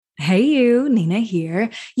Hey, you, Nina here.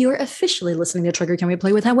 You're officially listening to Trigger Can We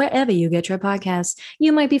Play With How wherever you get your podcasts.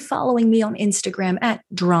 You might be following me on Instagram at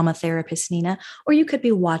Drama Therapist Nina, or you could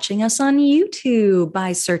be watching us on YouTube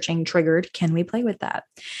by searching Triggered Can We Play With That.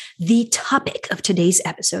 The topic of today's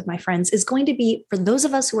episode, my friends, is going to be for those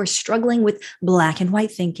of us who are struggling with black and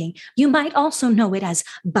white thinking. You might also know it as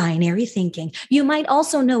binary thinking. You might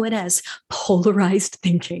also know it as polarized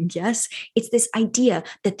thinking. Yes, it's this idea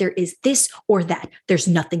that there is this or that. There's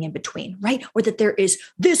nothing in between, right? Or that there is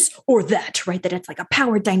this or that, right? That it's like a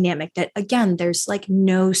power dynamic that, again, there's like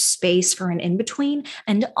no space for an in between.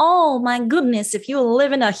 And oh my goodness, if you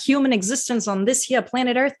live in a human existence on this here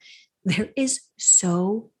planet Earth, there is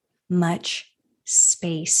so much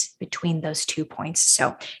space between those 2 points.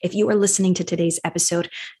 So if you are listening to today's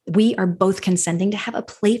episode, we are both consenting to have a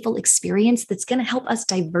playful experience that's going to help us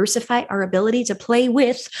diversify our ability to play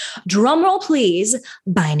with, drumroll please,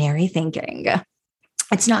 binary thinking.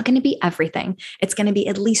 It's not going to be everything. It's going to be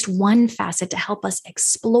at least one facet to help us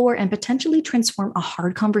explore and potentially transform a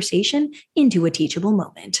hard conversation into a teachable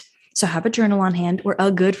moment. So have a journal on hand or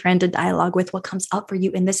a good friend to dialogue with what comes up for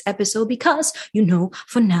you in this episode because,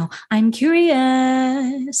 for now, I'm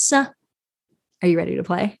curious. Are you ready to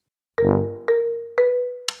play?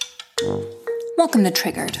 Welcome to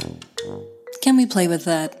Triggered. Can we play with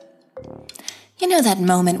that? You know that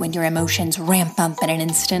moment when your emotions ramp up in an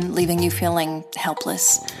instant, leaving you feeling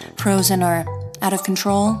helpless, frozen, or out of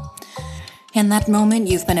control? In that moment,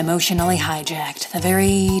 you've been emotionally hijacked, the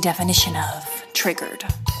very definition of triggered.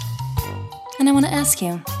 And I want to ask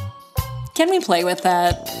you, can we play with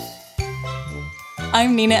that?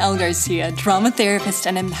 I'm Nina L. Garcia, drama therapist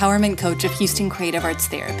and empowerment coach of Houston Creative Arts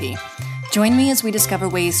Therapy. Join me as we discover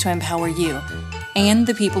ways to empower you and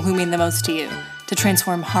the people who mean the most to you to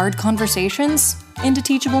transform hard conversations into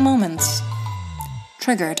teachable moments.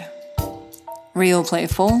 Triggered. Real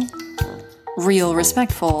playful. Real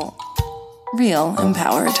respectful. Real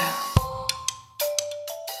empowered.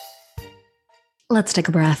 Let's take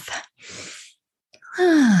a breath.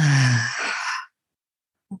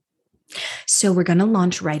 So we're going to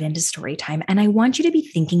launch right into story time. And I want you to be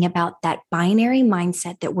thinking about that binary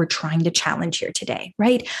mindset that we're trying to challenge here today,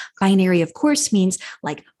 right? Binary, of course, means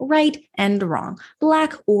like right and wrong,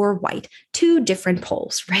 black or white, two different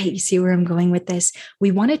poles, right? You see where I'm going with this?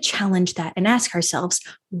 We want to challenge that and ask ourselves,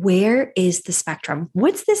 where is the spectrum?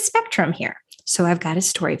 What's the spectrum here? So I've got a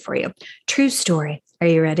story for you. True story. Are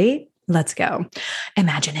you ready? Let's go.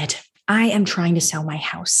 Imagine it. I am trying to sell my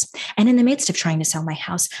house. And in the midst of trying to sell my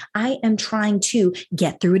house, I am trying to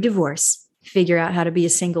get through a divorce, figure out how to be a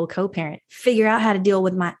single co-parent, figure out how to deal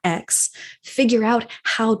with my ex, figure out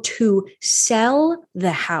how to sell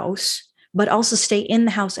the house, but also stay in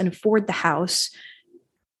the house and afford the house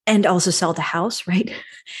and also sell the house, right?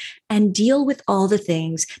 And deal with all the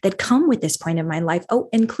things that come with this point in my life. Oh,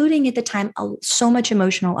 including at the time, so much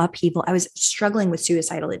emotional upheaval. I was struggling with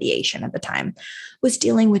suicidal ideation at the time, was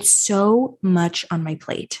dealing with so much on my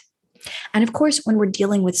plate. And of course, when we're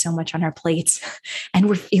dealing with so much on our plates and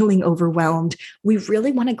we're feeling overwhelmed, we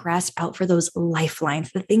really want to grasp out for those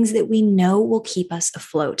lifelines, the things that we know will keep us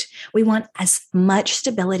afloat. We want as much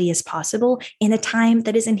stability as possible in a time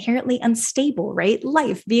that is inherently unstable, right?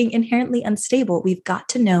 Life being inherently unstable. We've got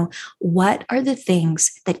to know what are the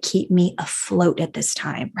things that keep me afloat at this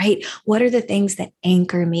time, right? What are the things that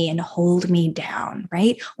anchor me and hold me down,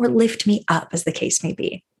 right? Or lift me up, as the case may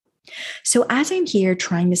be. So as I'm here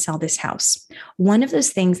trying to sell this house, one of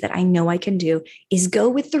those things that I know I can do is go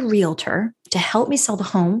with the realtor to help me sell the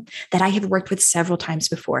home that I have worked with several times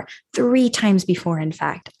before, 3 times before. In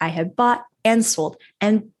fact, I had bought and sold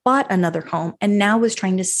and bought another home and now was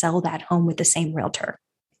trying to sell that home with the same realtor.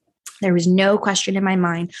 There was no question in my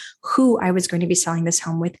mind who I was going to be selling this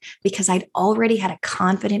home with because I'd already had a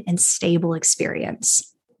confident and stable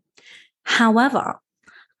experience. However,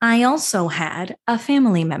 I also had a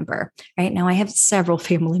family member, right? Now I have several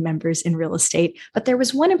family members in real estate, but there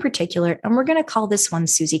was one in particular, and we're going to call this one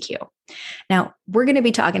Susie Q. Now we're going to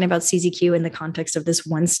be talking about Susie Q in the context of this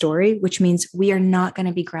one story, which means we are not going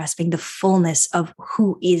to be grasping the fullness of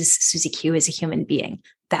who is Susie Q as a human being.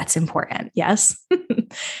 That's important. Yes.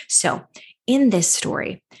 So in this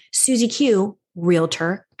story, Susie Q,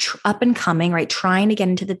 realtor, up and coming, right? Trying to get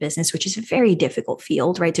into the business, which is a very difficult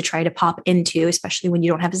field, right? To try to pop into, especially when you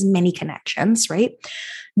don't have as many connections, right?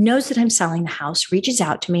 Knows that I'm selling the house, reaches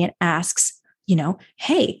out to me and asks,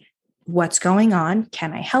 hey, what's going on?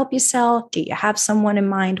 Can I help you sell? Do you have someone in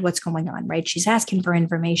mind? What's going on, right? She's asking for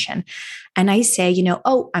information. And I say,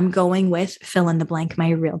 I'm going with fill in the blank,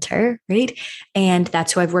 my realtor, right? And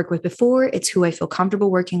that's who I've worked with before. It's who I feel comfortable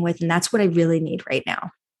working with. And that's what I really need right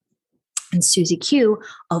now. And Susie Q,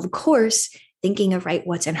 of course, thinking of, right,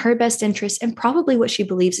 what's in her best interest and probably what she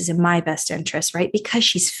believes is in my best interest, right? Because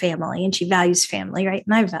she's family and she values family, right?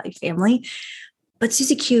 And I value family. But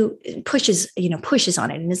Susie Q pushes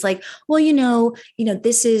on it and is like, well,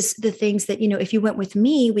 this is the things that, if you went with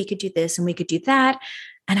me, we could do this and we could do that.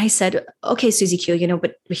 And I said, okay, Susie Q,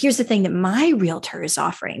 but here's the thing that my realtor is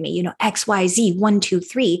offering me, X, Y, Z, 1, 2,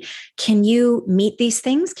 3. Can you meet these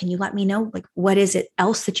things? Can you let me know, like, what is it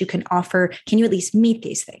else that you can offer? Can you at least meet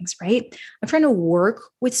these things, right? I'm trying to work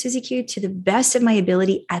with Susie Q to the best of my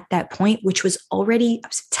ability at that point, which was I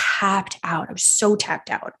was tapped out. I was so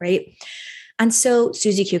tapped out, right? And so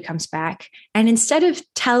Susie Q comes back. And instead of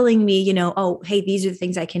telling me, oh, hey, these are the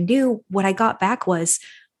things I can do, what I got back was,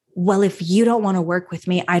 well, if you don't want to work with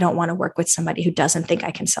me, I don't want to work with somebody who doesn't think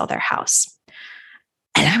I can sell their house.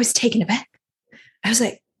 And I was taken aback. I was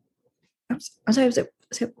like,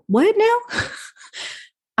 what now?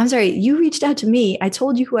 I'm sorry, you reached out to me. I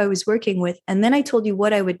told you who I was working with. And then I told you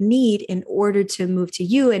what I would need in order to move to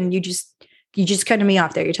you. And you just cut me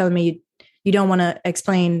off there. You're telling me you don't want to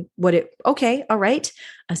explain okay, all right.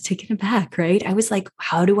 I was taken aback, right? I was like,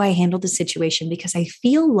 how do I handle the situation? Because I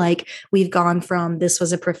feel like we've gone from this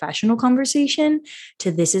was a professional conversation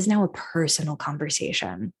to this is now a personal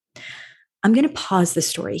conversation. I'm going to pause the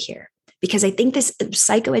story here because I think this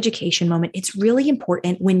psychoeducation moment, it's really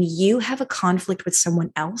important when you have a conflict with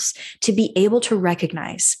someone else to be able to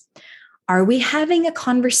recognize, are we having a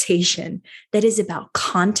conversation that is about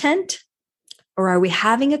content? Or are we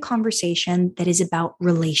having a conversation that is about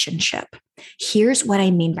relationship? Here's what I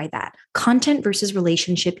mean by that. Content versus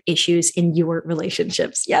relationship issues in your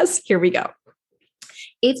relationships. Yes, here we go.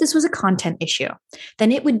 If this was a content issue,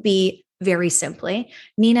 then it would be very simply,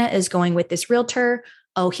 Nina is going with this realtor.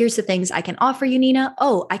 Oh, here's the things I can offer you, Nina.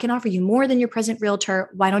 Oh, I can offer you more than your present realtor.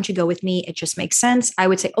 Why don't you go with me? It just makes sense. I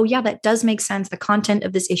would say, oh yeah, that does make sense. The content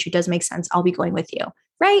of this issue does make sense. I'll be going with you.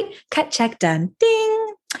 Right? Cut, check, done. Ding.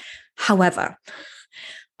 However,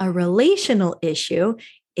 a relational issue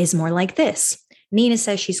is more like this. Nina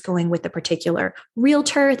says she's going with a particular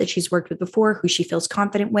realtor that she's worked with before, who she feels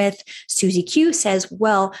confident with. Susie Q says,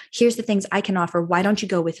 well, here's the things I can offer. Why don't you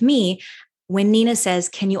go with me? When Nina says,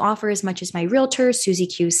 can you offer as much as my realtor? Susie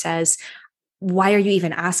Q says, why are you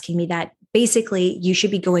even asking me that? Basically, you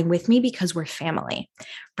should be going with me because we're family,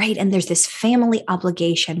 right? And there's this family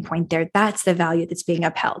obligation point there. That's the value that's being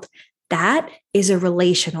upheld. That is a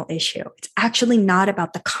relational issue. It's actually not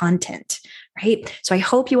about the content, right? So I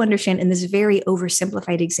hope you understand in this very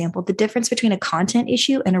oversimplified example, the difference between a content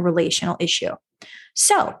issue and a relational issue.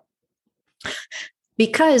 So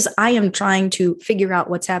because I am trying to figure out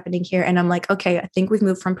what's happening here, and I'm like, okay, I think we've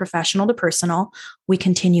moved from professional to personal, we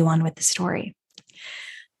continue on with the story.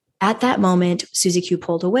 At that moment, Susie Q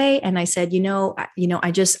pulled away and I said,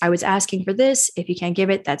 I was asking for this. If you can't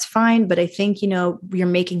give it, that's fine. But I think, you're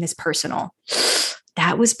making this personal.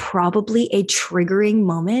 That was probably a triggering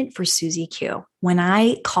moment for Susie Q. When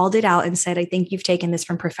I called it out and said, I think you've taken this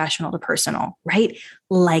from professional to personal, right?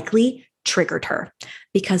 Likely triggered her,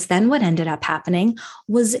 because then what ended up happening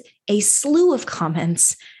was a slew of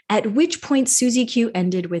comments, at which point Susie Q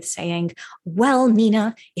ended with saying, well,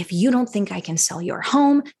 Nina, if you don't think I can sell your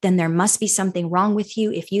home, then there must be something wrong with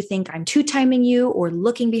you. If you think I'm two-timing you or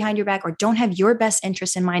looking behind your back or don't have your best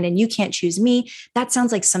interests in mind and you can't choose me, that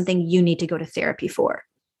sounds like something you need to go to therapy for.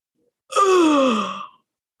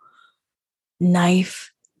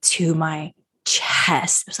 Knife to my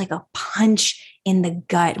chest. It was like a punch in the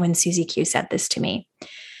gut when Susie Q said this to me.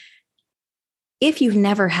 If you've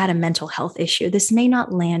never had a mental health issue, this may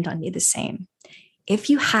not land on you the same. If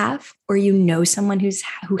you have, or you know someone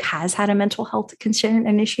who has had a mental health concern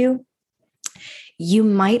and issue, you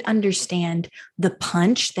might understand the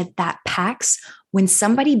punch that packs when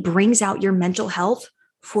somebody brings out your mental health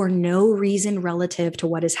for no reason relative to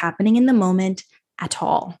what is happening in the moment at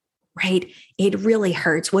all. Right? It really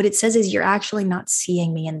hurts. What it says is you're actually not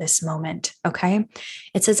seeing me in this moment. Okay.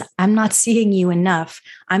 It says, I'm not seeing you enough.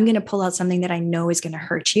 I'm going to pull out something that I know is going to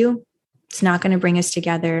hurt you. It's not going to bring us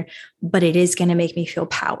together, but it is going to make me feel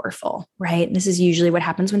powerful. Right. And this is usually what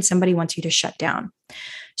happens when somebody wants you to shut down.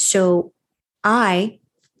 So I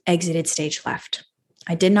exited stage left.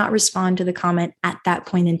 I did not respond to the comment at that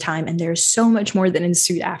point in time. And there's so much more that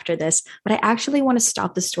ensued after this, but I actually want to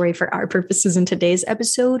stop the story for our purposes in today's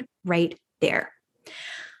episode right there.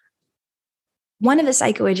 One of the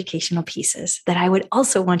psychoeducational pieces that I would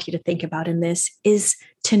also want you to think about in this is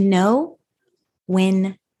to know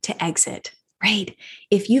when to exit, right?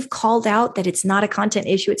 If you've called out that it's not a content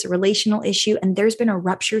issue, it's a relational issue, and there's been a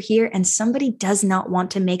rupture here and somebody does not want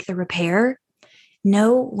to make the repair,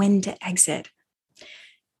 know when to exit.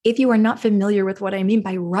 If you are not familiar with what I mean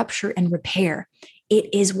by rupture and repair,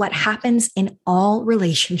 it is what happens in all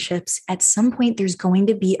relationships. At some point, there's going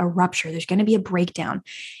to be a rupture. There's going to be a breakdown.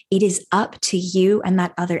 It is up to you and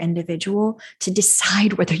that other individual to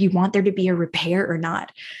decide whether you want there to be a repair or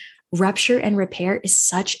not. Rupture and repair is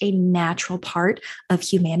such a natural part of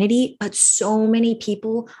humanity, but so many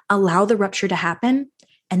people allow the rupture to happen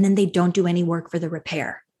and then they don't do any work for the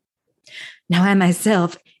repair. Now, I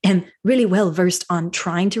myself am really well versed on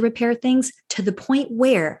trying to repair things to the point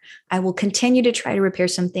where I will continue to try to repair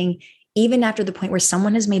something even after the point where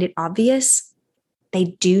someone has made it obvious they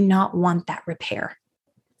do not want that repair.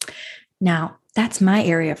 Now, that's my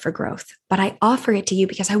area for growth, but I offer it to you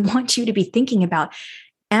because I want you to be thinking about,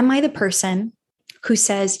 am I the person who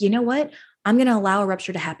says, you know what? I'm going to allow a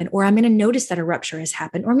rupture to happen, or I'm going to notice that a rupture has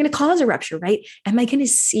happened, or I'm going to cause a rupture, right? Am I going to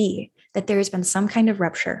see that there has been some kind of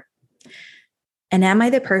rupture? And am I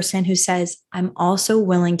the person who says, I'm also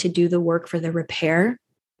willing to do the work for the repair?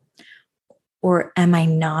 Or am I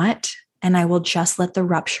not? And I will just let the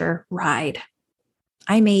rupture ride.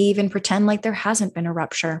 I may even pretend like there hasn't been a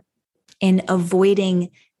rupture in avoiding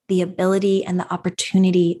the ability and the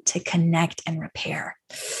opportunity to connect and repair.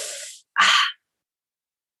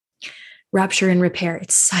 Rupture and repair,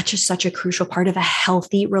 it's such a crucial part of a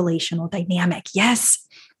healthy relational dynamic. Yes.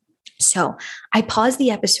 So I pause the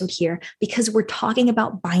episode here because we're talking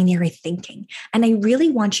about binary thinking. And I really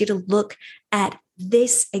want you to look at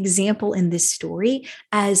this example in this story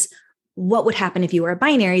as what would happen if you were a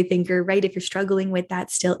binary thinker, right? If you're struggling with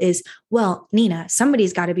that still is, well, Nina,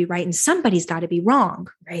 somebody's got to be right and somebody's got to be wrong,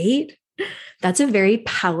 right? That's a very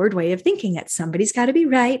powered way of thinking it. Somebody's got to be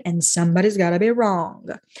right and somebody's got to be wrong.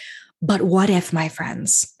 But what if, my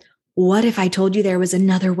friends, what if I told you there was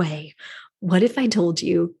another way? What if I told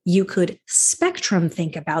you you could spectrum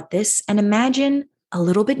think about this and imagine a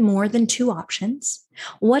little bit more than two options?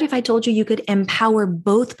 What if I told you you could empower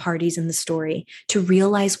both parties in the story to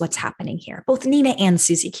realize what's happening here, both Nina and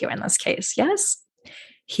Susie Q in this case? Yes?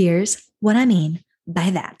 Here's what I mean by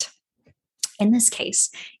that. In this case,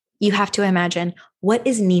 you have to imagine, what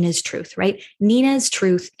is Nina's truth, right? Nina's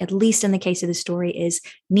truth, at least in the case of the story, is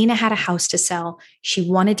Nina had a house to sell. She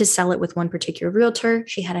wanted to sell it with one particular realtor.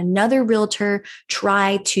 She had another realtor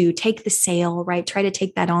try to take the sale, right? Try to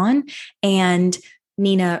take that on. And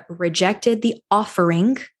Nina rejected the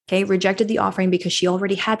offering, rejected the offering because she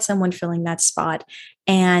already had someone filling that spot.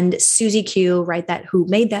 And Susie Q, right, who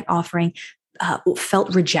made that offering,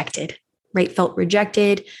 felt rejected, right? Felt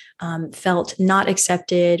rejected, felt not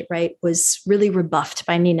accepted, right? Was really rebuffed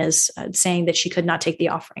by Nina's saying that she could not take the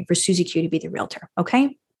offering for Susie Q to be the realtor.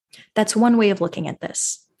 Okay. That's one way of looking at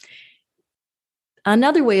this.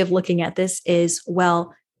 Another way of looking at this is,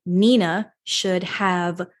 well, Nina should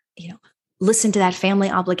have, listened to that family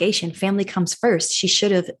obligation. Family comes first. She should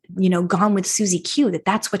have, gone with Susie Q,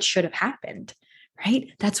 that's what should have happened,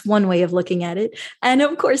 right? That's one way of looking at it. And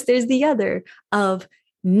of course, there's the other of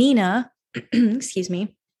Nina, excuse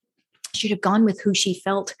me, should have gone with who she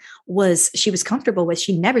felt she was comfortable with.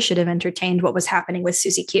 She never should have entertained what was happening with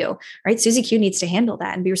Susie Q, right? Susie Q needs to handle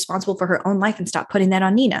that and be responsible for her own life and stop putting that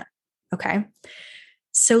on Nina. Okay.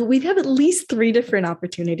 So we have at least 3 different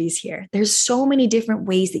opportunities here. There's so many different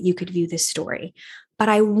ways that you could view this story, but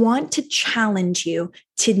I want to challenge you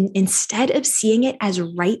to, instead of seeing it as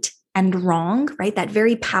right and wrong, right? That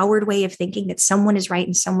very powered way of thinking that someone is right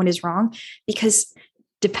and someone is wrong, because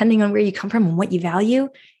depending on where you come from and what you value,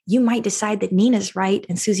 you might decide that Nina's right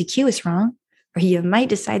and Susie Q is wrong, or you might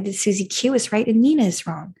decide that Susie Q is right and Nina is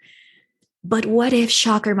wrong. But what if,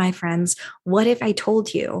 shocker, my friends, what if I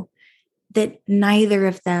told you that neither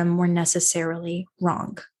of them were necessarily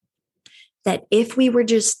wrong? That if we were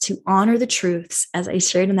just to honor the truths, as I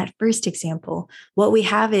shared in that first example, what we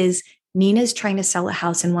have is Nina's trying to sell a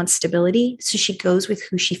house and wants stability, so she goes with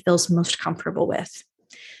who she feels most comfortable with.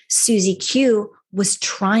 Susie Q was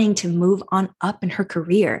trying to move on up in her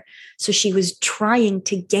career, so she was trying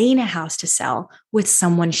to gain a house to sell with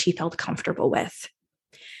someone she felt comfortable with.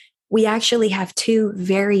 We actually have 2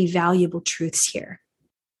 very valuable truths here.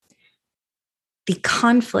 The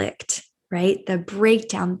conflict, right? The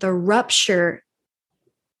breakdown, the rupture,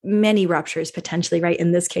 many ruptures potentially, right?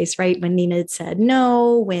 In this case, right? When Nina said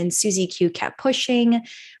no, when Susie Q kept pushing.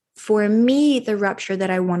 For me, the rupture that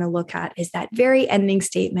I want to look at is that very ending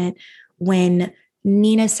statement when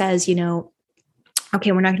Nina says,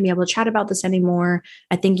 okay, we're not going to be able to chat about this anymore.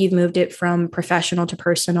 I think you've moved it from professional to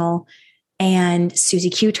personal. And Susie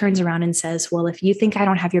Q turns around and says, well, if you think I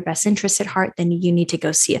don't have your best interests at heart, then you need to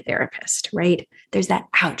go see a therapist, right? There's that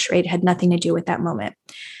ouch, right? It had nothing to do with that moment.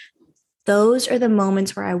 Those are the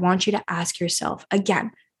moments where I want you to ask yourself,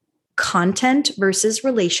 again, content versus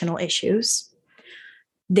relational issues.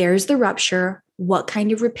 There's the rupture. What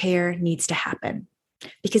kind of repair needs to happen?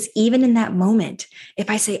 Because even in that moment, if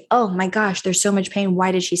I say, oh my gosh, there's so much pain,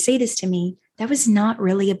 why did she say this to me? That was not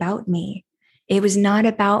really about me. It was not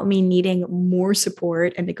about me needing more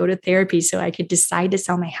support and to go to therapy so I could decide to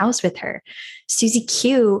sell my house with her. Susie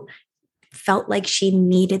Q felt like she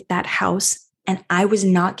needed that house, and I was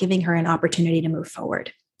not giving her an opportunity to move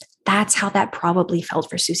forward. That's how that probably felt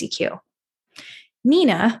for Susie Q.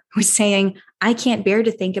 Nina was saying, I can't bear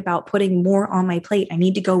to think about putting more on my plate. I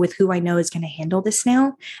need to go with who I know is going to handle this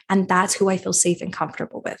now. And that's who I feel safe and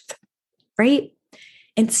comfortable with, right?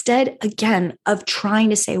 Instead, again, of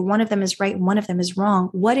trying to say one of them is right and one of them is wrong,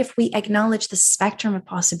 what if we acknowledge the spectrum of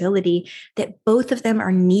possibility that both of them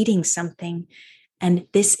are needing something, and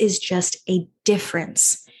this is just a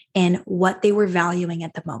difference in what they were valuing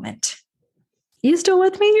at the moment? You still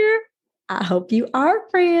with me here? I hope you are,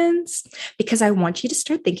 friends, because I want you to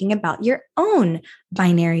start thinking about your own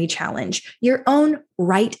binary challenge, your own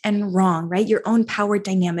right and wrong, right? Your own power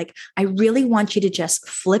dynamic. I really want you to just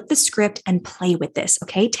flip the script and play with this,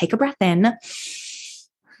 okay? Take a breath in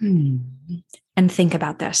and think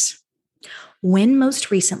about this. When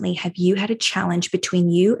most recently have you had a challenge between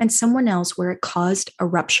you and someone else where it caused a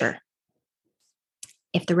rupture?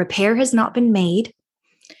 If the repair has not been made,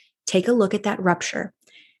 take a look at that rupture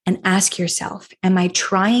and ask yourself, am I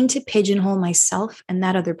trying to pigeonhole myself and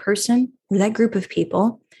that other person or that group of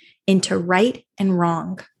people into right and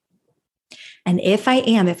wrong? And if I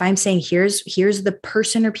am, if I'm saying here's the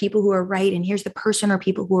person or people who are right and here's the person or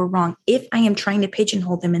people who are wrong, if I am trying to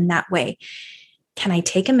pigeonhole them in that way, can I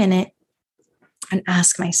take a minute and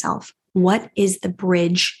ask myself, what is the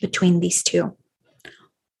bridge between these two?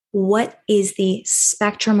 What is the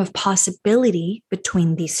spectrum of possibility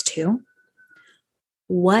between these two?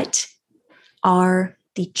 What are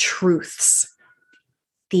the truths?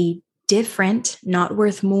 The different, not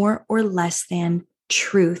worth more or less than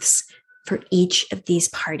truths for each of these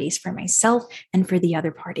parties, for myself and for the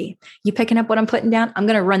other party. You picking up what I'm putting down? I'm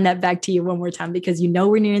going to run that back to you one more time because you know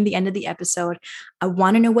we're nearing the end of the episode. I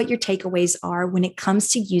want to know what your takeaways are when it comes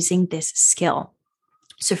to using this skill.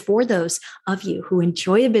 So for those of you who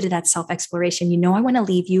enjoy a bit of that self-exploration, you know I want to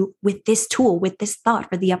leave you with this tool, with this thought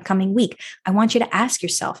for the upcoming week. I want you to ask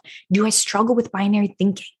yourself, do I struggle with binary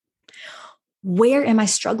thinking? Where am I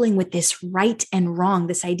struggling with this right and wrong,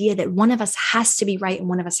 this idea that one of us has to be right and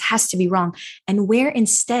one of us has to be wrong? And where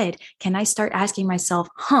instead can I start asking myself,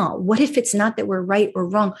 what if it's not that we're right or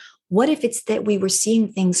wrong? What if it's that we were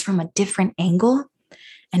seeing things from a different angle?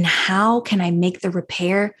 And how can I make the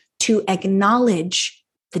repair to acknowledge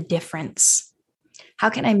the difference? How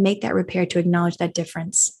can I make that repair to acknowledge that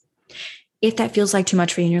difference? If that feels like too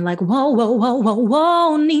much for you and you're like,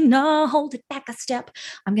 whoa, Nina, hold it back a step,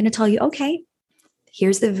 I'm going to tell you, okay,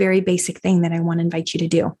 here's the very basic thing that I want to invite you to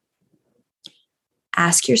do.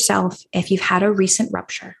 Ask yourself if you've had a recent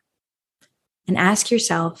rupture, and ask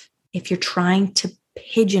yourself if you're trying to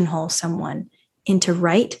pigeonhole someone into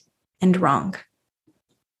right and wrong.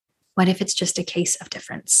 What if it's just a case of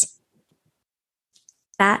difference?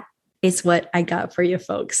 That is what I got for you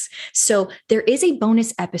folks. So there is a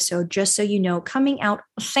bonus episode, just so you know, coming out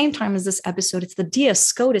same time as this episode. It's the Dia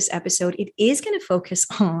SCOTUS episode. It is going to focus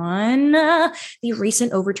on the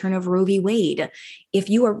recent overturn of Roe v. Wade. If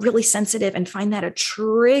you are really sensitive and find that a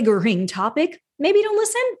triggering topic, maybe don't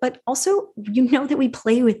listen, but also you know that we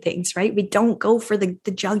play with things, right? We don't go for the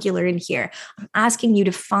jugular in here. I'm asking you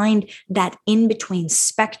to find that in-between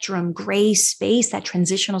spectrum, gray space, that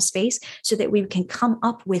transitional space, so that we can come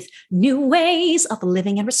up with new ways of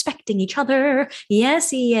living and respecting each other. Yes.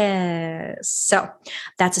 So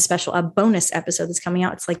that's a bonus episode that's coming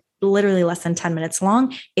out. It's like literally less than 10 minutes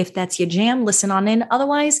long. If that's your jam, listen on in.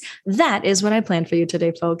 Otherwise, that is what I planned for you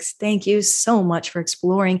today, folks. Thank you so much for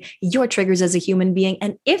exploring your triggers as a human being.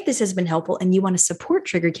 And if this has been helpful and you want to support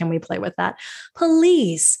Trigger, Can We Play With That?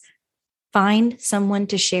 Please find someone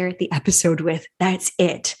to share the episode with. That's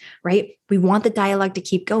it, right? We want the dialogue to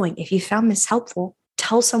keep going. If you found this helpful,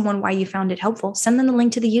 tell someone why you found it helpful. Send them the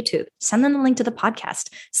link to the YouTube. Send them the link to the podcast.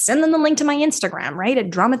 Send them the link to my Instagram, right? At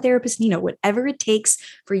Drama Therapist Nina, whatever it takes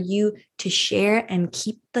for you to share and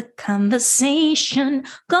keep the conversation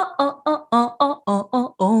going.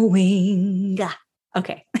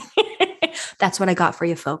 Okay. That's what I got for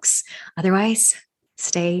you, folks. Otherwise,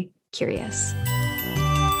 stay curious.